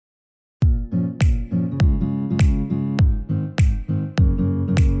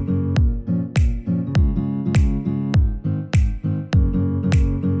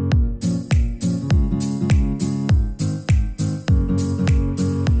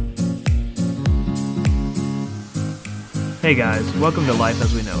Hey guys, welcome to Life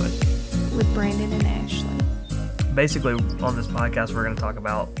as We Know It. With Brandon and Ashley. Basically, on this podcast, we're going to talk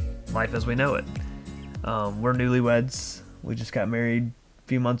about life as we know it. We're newlyweds. We just got married a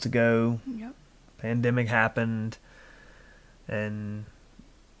few months ago. Yep. Pandemic happened. And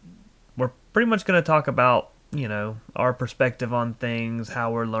we're pretty much going to talk about, our perspective on things,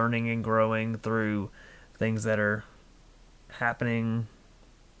 how we're learning and growing through things that are happening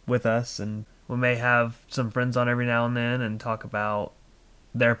with us. And we may have some friends on every now and then and talk about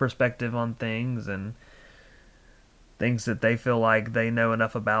their perspective on things and things that they feel like they know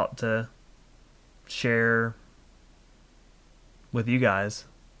enough about to share with you guys.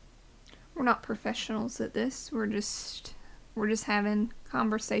 We're not professionals at this. We're just having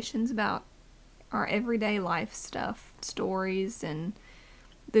conversations about our everyday life stuff, stories, and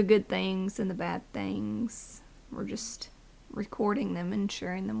the good things and the bad things. We're just recording them and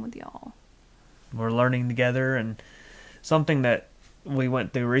sharing them with y'all. We're learning together, and something that we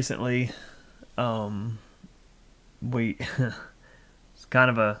went through recently, it's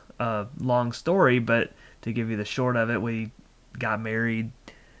kind of a long story, but to give you the short of it, we got married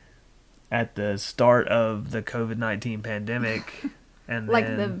at the start of the COVID-19 pandemic. And like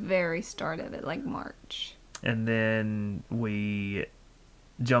then, the very start of it, like March. And then we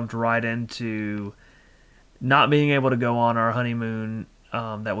jumped right into not being able to go on our honeymoon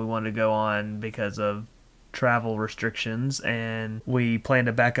that we wanted to go on because of travel restrictions, and we planned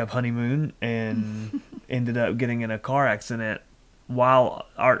a backup honeymoon and ended up getting in a car accident while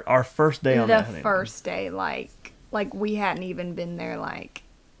our first day on that honeymoon. The first day, like we hadn't even been there,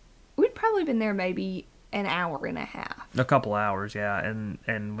 we'd probably been there maybe an hour and a half. A couple hours, yeah,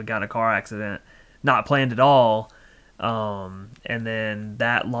 and we got in a car accident, not planned at all, and then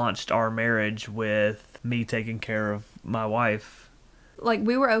that launched our marriage with me taking care of my wife.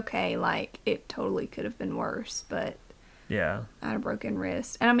 We were okay, it totally could have been worse, but yeah, I had a broken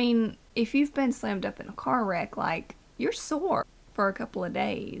wrist. And I mean, if you've been slammed up in a car wreck, you're sore for a couple of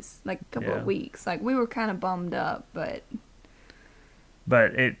days, a couple of weeks. We were kind of bummed up, but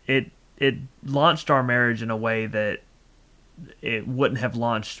it launched our marriage in a way that it wouldn't have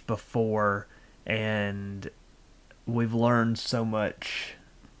launched before, and we've learned so much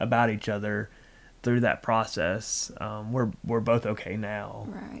about each other through that process. We're both okay now.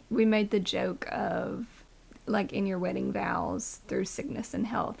 Right. We made the joke of, in your wedding vows, through sickness and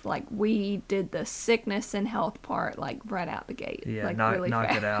health. We did the sickness and health part, right out the gate. Yeah, really knock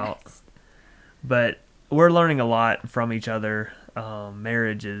fast. it out. But we're learning a lot from each other.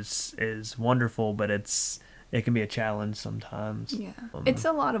 Marriage is wonderful, but it can be a challenge sometimes. Yeah. It's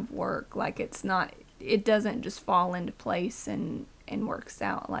a lot of work. It doesn't just fall into place and works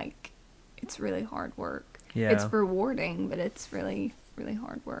out. It's really hard work. Yeah. It's rewarding, but it's really, really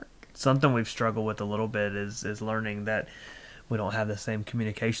hard work. Something we've struggled with a little bit is learning that we don't have the same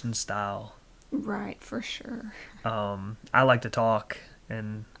communication style. Right, for sure. I like to talk,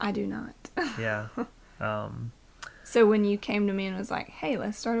 and I do not. Yeah. So when you came to me and was like, hey,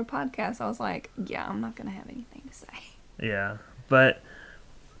 let's start a podcast, I was like, yeah, I'm not going to have anything to say. Yeah. But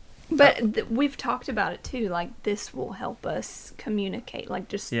we've talked about it too. This will help us communicate.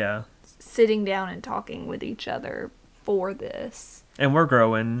 Yeah. Sitting down and talking with each other for this. And we're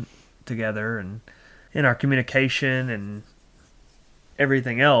growing together, and in our communication and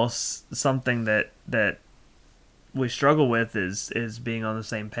everything else. Something that we struggle with is being on the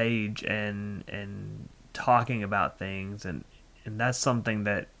same page and talking about things, and that's something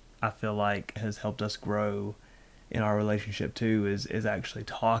that I feel like has helped us grow in our relationship too, is actually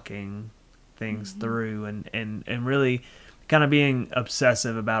talking things through and really kind of being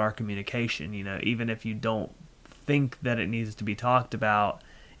obsessive about our communication. Even if you don't think that it needs to be talked about,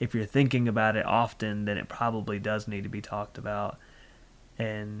 if you're thinking about it often, then it probably does need to be talked about.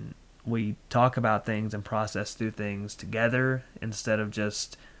 And we talk about things and process through things together instead of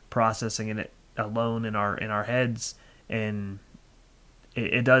just processing it alone in our heads. And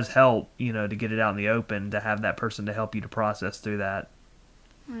it does help, to get it out in the open, to have that person to help you to process through that.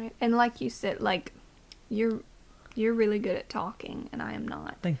 Right. And like you said, you're really good at talking, and I am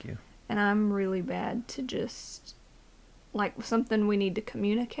not. Thank you. And I'm really bad to just, something we need to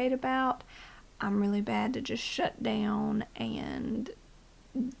communicate about, I'm really bad to just shut down and,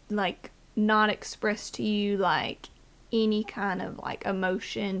 not express to you, any kind of,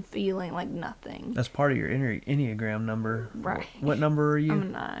 emotion, feeling, nothing. That's part of your Enneagram number. Right. What number are you? I'm a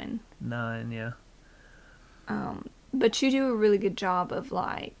 9. 9, yeah. But you do a really good job of,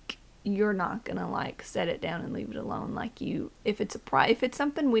 you're not gonna set it down and leave it alone. If it's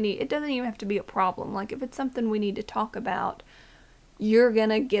something we need, it doesn't even have to be a problem. If it's something we need to talk about, you're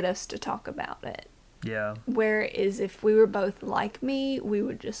gonna get us to talk about it. Yeah. Whereas if we were both like me, we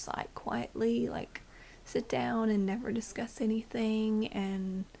would just like quietly like sit down and never discuss anything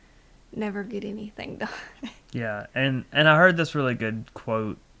and never get anything done. Yeah. And I heard this really good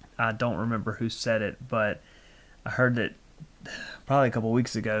quote. I don't remember who said it, but I heard that probably a couple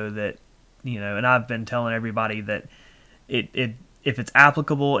weeks ago that, and I've been telling everybody that it if it's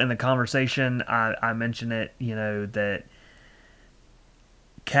applicable in the conversation, I mention it, that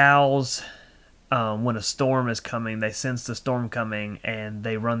cows, when a storm is coming, they sense the storm coming and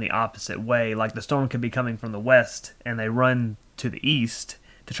they run the opposite way. Like the storm could be coming from the west and they run to the east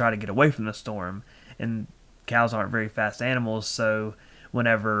to try to get away from the storm. And cows aren't very fast animals, so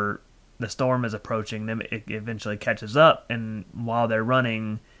whenever the storm is approaching them, it eventually catches up. And while they're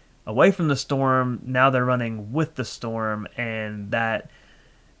running away from the storm, now they're running with the storm, and that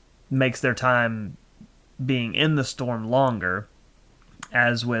makes their time being in the storm longer.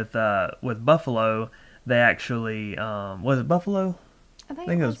 As with buffalo, they actually was it buffalo? I I think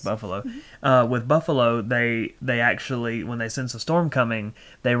think it it was. was buffalo. With buffalo, they actually, when they sense a storm coming,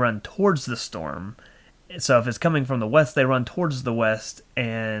 they run towards the storm. So if it's coming from the west, they run towards the west,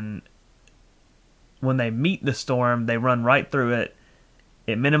 and when they meet the storm, they run right through it.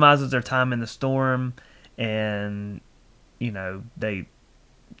 It minimizes their time in the storm, and they.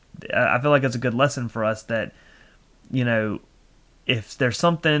 I feel like it's a good lesson for us that, if there's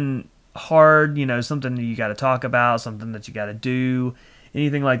something hard, something you got to talk about, something that you got to do,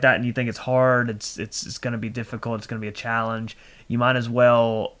 anything like that, and you think it's hard, it's going to be difficult, it's going to be a challenge, you might as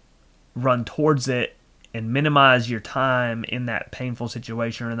well run towards it and minimize your time in that painful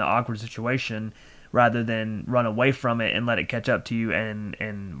situation or in the awkward situation, rather than run away from it and let it catch up to you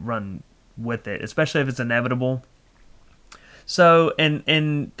and run with it, especially if it's inevitable. So,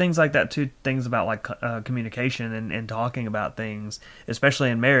 and things like that too, things about like communication and talking about things, especially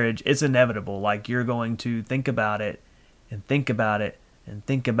in marriage, it's inevitable. Like you're going to think about it and think about it and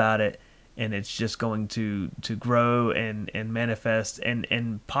think about it, and it's just going to grow and manifest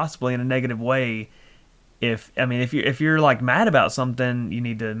and possibly in a negative way. If you're like mad about something, you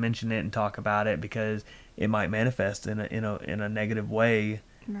need to mention it and talk about it, because it might manifest in a negative way.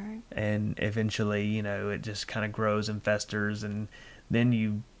 Right. And eventually, it just kind of grows and festers, and then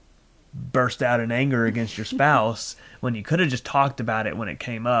you burst out in anger against your spouse when you could have just talked about it when it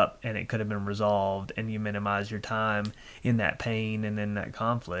came up, and it could have been resolved, and you minimize your time in that pain and in that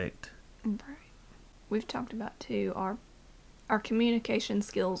conflict. Right. We've talked about too, our communication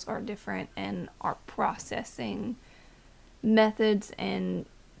skills are different, and our processing methods and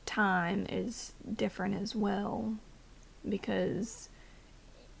time is different as well, because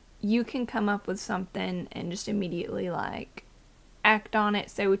you can come up with something and just immediately like act on it,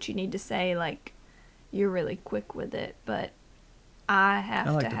 say what you need to say, like you're really quick with it, but I have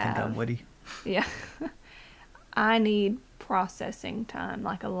I like to to have think I'm witty. yeah I need processing time,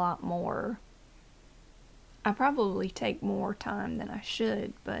 like a lot more. I probably take more time than I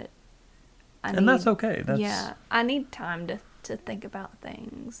should, but And that's okay. I need time to think about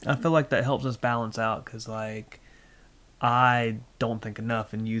things. I feel like that helps us balance out, because like I don't think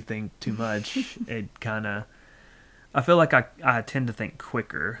enough and you think too much. I feel like I tend to think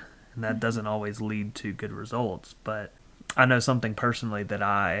quicker, and that doesn't always lead to good results. But I know something personally that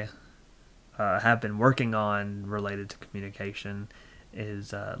I have been working on related to communication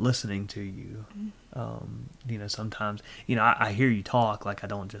is listening to you. Sometimes, I hear you talk, like I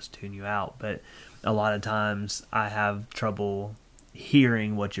don't just tune you out, but a lot of times I have trouble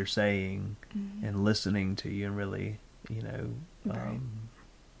hearing what you're saying and listening to you and really, Right.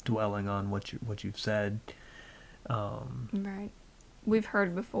 dwelling on what you've said. Right. We've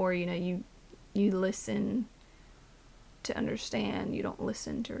heard before, you listen to understand, you don't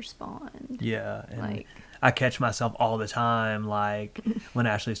listen to respond. Yeah, and Like, I catch myself all the time, like when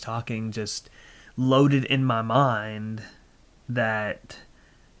Ashley's talking, just loaded in my mind that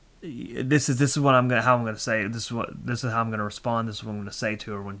this is what how I'm gonna say. This is how I'm gonna respond. This is what I'm gonna say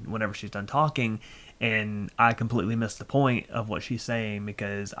to her whenever she's done talking, and I completely miss the point of what she's saying,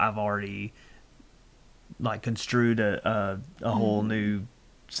 because I've already like construed a whole new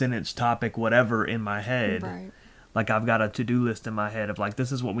sentence, topic, whatever in my head. right. Like I've got a to-do list in my head of like,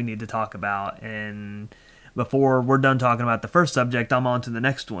 this is what we need to talk about, and before we're done talking about the first subject, I'm on to the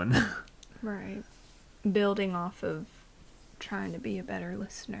next one. Right. Building off of trying to be a better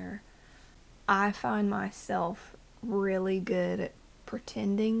listener, I find myself really good at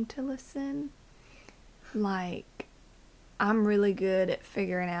pretending to listen. Like, I'm really good at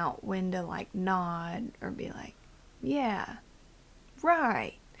figuring out when to like nod or be like, yeah,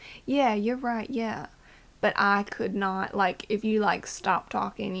 right. Yeah, you're right. Yeah. But I could not, like, if you, like, stop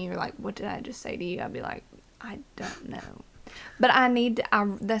talking and you're like, what did I just say to you? I'd be like, I don't know. But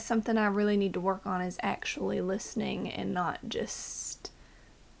that's something I really need to work on, is actually listening and not just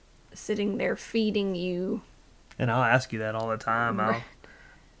sitting there feeding you. And I'll ask you that all the time.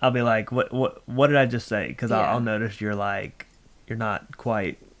 I'll be like, what did I just say? Because I'll notice you're like, you're not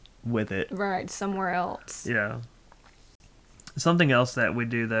quite with it. Right, somewhere else. Yeah. Something else that we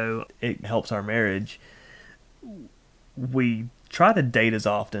do, though, it helps our marriage. We try to date as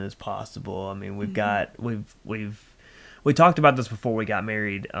often as possible. I mean, we talked about this before we got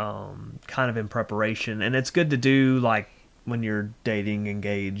married, kind of in preparation, and it's good to do, like, when you're dating,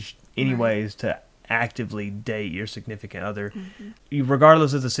 engaged, anyways, to actively date your significant other.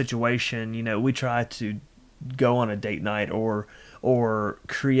 Regardless of the situation, you know, we try to go on a date night or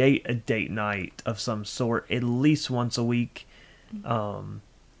create a date night of some sort at least once a week.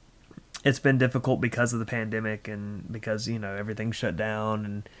 It's been difficult because of the pandemic and because, you know, everything's shut down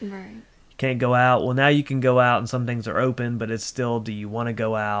and you can't go out. Well, now you can go out and some things are open, but it's still, do you want to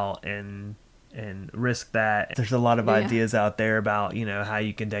go out and risk that? There's a lot of ideas out there about, you know, how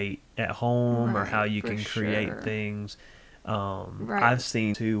you can date at home or how you can create things. I've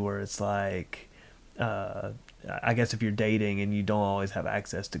seen too where it's like, I guess if you're dating and you don't always have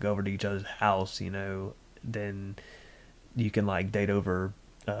access to go over to each other's house, you know, then you can like date over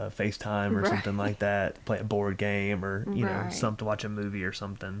FaceTime or something like that, play a board game or, you know, something, watch a movie or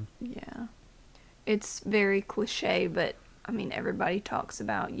something. Yeah. It's very cliche, but I mean, everybody talks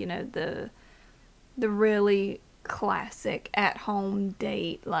about, you know, the really classic at-home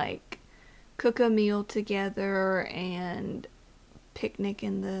date, like cook a meal together and picnic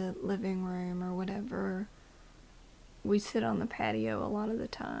in the living room or whatever. We sit on the patio a lot of the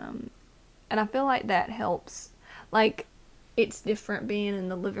time, and I feel like that helps. Like, it's different being in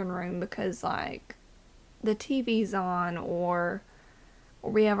the living room because, like, the TV's on or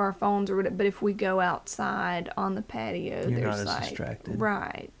we have our phones or whatever, but if we go outside on the patio, you're there's not as like, distracted.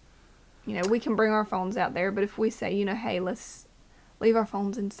 Right. You know, we can bring our phones out there, but if we say, you know, hey, let's leave our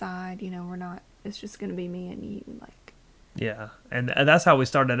phones inside, you know, we're not, it's just going to be me and you, like. Yeah, and that's how we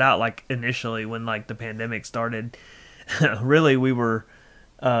started out, like, initially when, like, the pandemic started. Really, we were,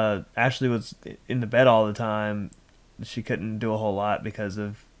 Ashley was in the bed all the time. She couldn't do a whole lot because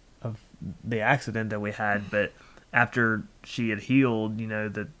of the accident that we had, but after she had healed, you know,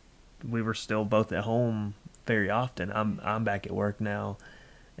 that we were still both at home very often. I'm back at work now,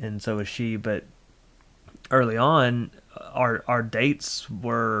 and so is she, but early on, our dates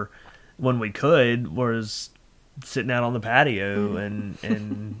were, when we could, was sitting out on the patio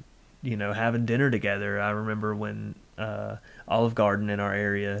and you know, having dinner together. I remember when Olive Garden in our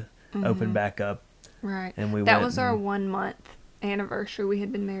area opened back up. Right. And that was our 1 month anniversary. We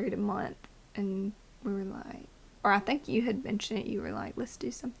had been married a month, and we were like, or I think you had mentioned it, you were like, let's do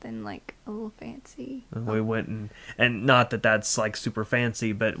something like a little fancy. And we went and not that that's like super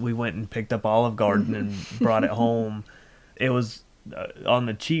fancy, but we went and picked up Olive Garden and brought it home. It was on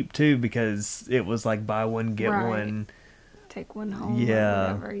the cheap too, because it was like buy one get one, take one home, or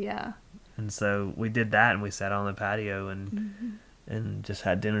whatever. Yeah. And so we did that, and we sat on the patio and just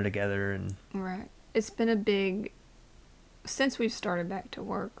had dinner together. And it's been a big, since we've started back to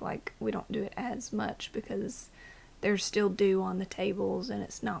work, like, we don't do it as much because there's still dew on the tables and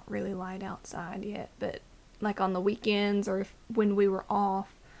it's not really light outside yet, but like on the weekends or when we were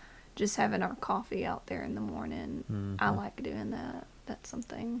off, just having our coffee out there in the morning. I like doing that. That's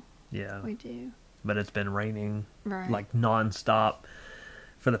something we do. But it's been raining like nonstop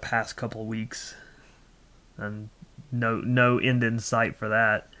for the past couple of weeks, and no end in sight for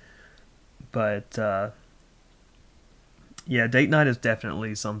that. But yeah, date night is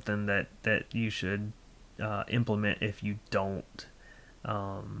definitely something that you should implement if you don't.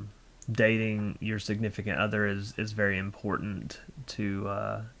 Dating your significant other is very important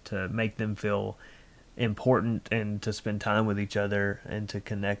to make them feel important and to spend time with each other and to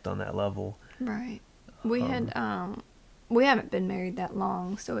connect on that level. Right. We had we haven't been married that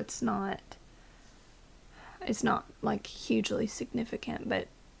long, so it's not like hugely significant, but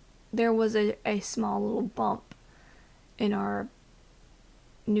there was a small little bump in our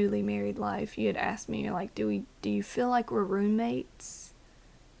newly married life. You had asked me, you're like, do you feel like we're roommates?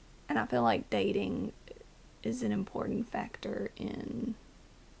 And I feel like dating is an important factor in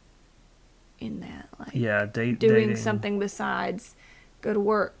that. Like, doing dating. Something besides go to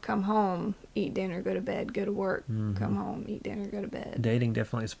work, come home, eat dinner, go to bed, go to work, come home, eat dinner, go to bed. Dating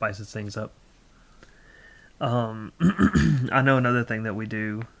definitely spices things up. I know another thing that we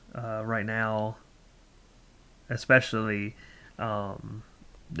do right now, especially,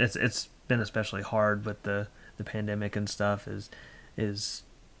 it's been especially hard with the pandemic and stuff is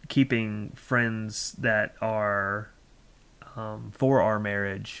keeping friends that are for our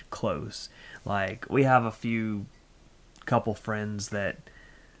marriage close. Like, we have a few couple friends that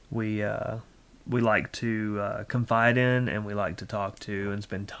we like to confide in, and we like to talk to and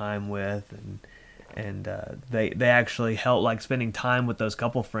spend time with, and they actually help. Like, spending time with those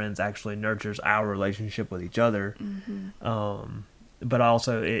couple friends actually nurtures our relationship with each other. But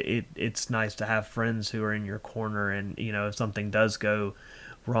also it's nice to have friends who are in your corner, and if something does go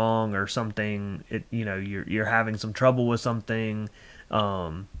wrong or something, you're having some trouble with something,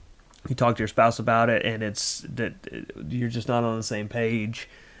 you talk to your spouse about it, and it's that you're just not on the same page.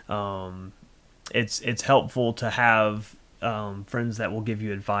 It's helpful to have friends that will give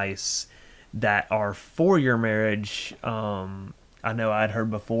you advice that are for your marriage. I know I'd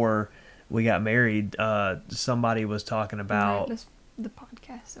heard before we got married, somebody was talking about the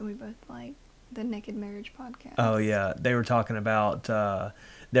podcast that we both like, the Naked Marriage podcast. Oh yeah, they were talking about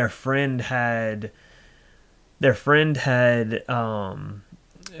their friend had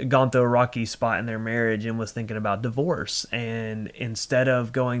gone through a rocky spot in their marriage and was thinking about divorce, and instead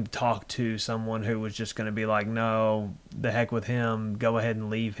of going to talk to someone who was just going to be like, no, the heck with him, go ahead and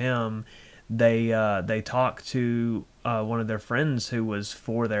leave him, they talked to one of their friends who was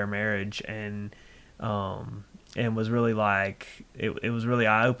for their marriage, and was really like, it was really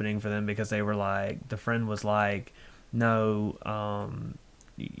eye-opening for them, because they were like, the friend was like, no,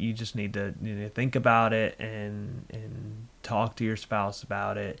 you just need to think about it and talk to your spouse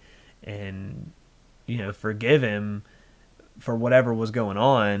about it, and forgive him for whatever was going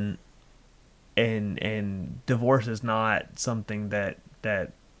on, and divorce is not something that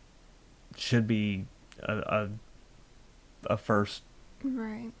should be a first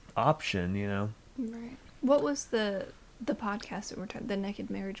option. Right. What was the podcast that we're talking, the Naked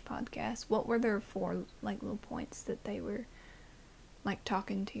Marriage podcast? What were their 4 like little points that they were like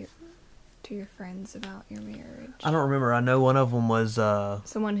talking to your friends about your marriage? I don't remember. I know one of them was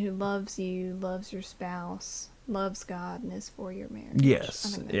someone who loves you, loves your spouse, loves God, and is for your marriage. Yes. I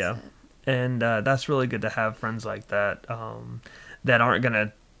think that's yeah. it. And that's really good to have friends like that, that aren't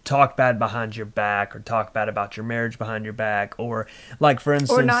gonna talk bad behind your back, or talk bad about your marriage behind your back, or like, for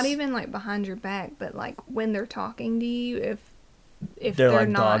instance, or not even like behind your back, but like when they're talking to you, if they're like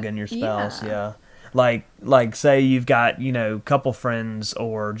not dogging your spouse. Yeah. Like say you've got couple friends,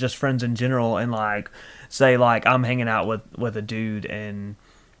 or just friends in general, and like say like I'm hanging out with a dude, and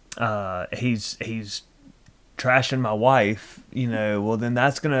he's trashing my wife, well, then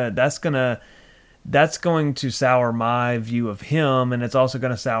that's going to sour my view of him, and it's also going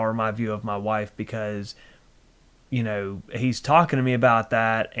to sour my view of my wife, because he's talking to me about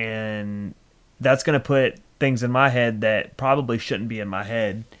that, and that's going to put things in my head that probably shouldn't be in my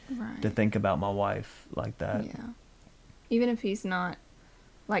head, right, to think about my wife like that. Yeah. Even if he's not,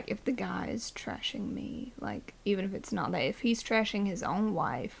 like, if the guy is trashing me, like, even if it's not that, if he's trashing his own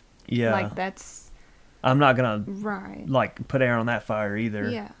wife, Yeah. like, that's... I'm not going to, right, like, put air on that fire either.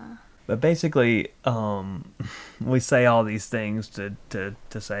 Yeah. But basically, we say all these things to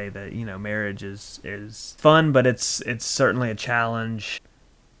say that, marriage is fun, but it's certainly a challenge.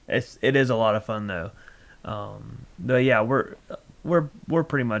 It is a lot of fun though. But yeah, we're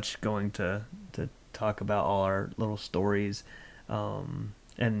pretty much going to talk about all our little stories.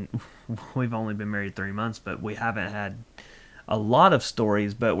 And we've only been married 3 months, but we haven't had a lot of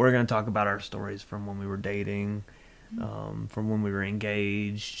stories, but we're going to talk about our stories from when we were dating, from when we were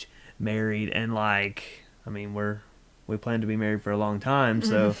engaged, married, and we plan to be married for a long time,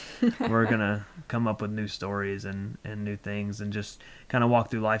 so we're gonna come up with new stories and new things, and just kind of walk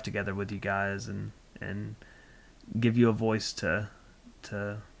through life together with you guys, and give you a voice to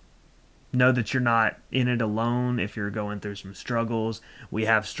know that you're not in it alone. If you're going through some struggles, we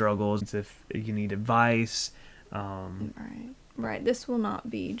have struggles. If you need advice, right. This will not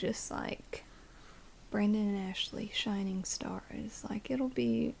be just like Brandon and Ashley shining stars. Like, it'll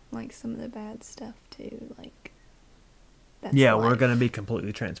be like some of the bad stuff too. Like, that's life. We're gonna be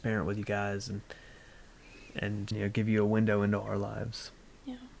completely transparent with you guys, and give you a window into our lives.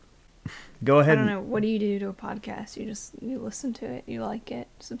 Yeah. Go ahead. I don't know. What do you do to a podcast? You listen to it, you like it,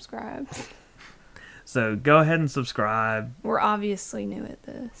 subscribe. So go ahead and subscribe. We're obviously new at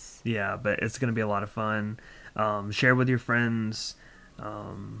this. Yeah, but it's gonna be a lot of fun. Share with your friends.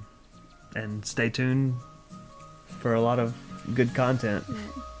 And stay tuned for a lot of good content. Yeah.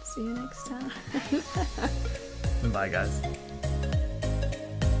 See you next time. Bye, guys.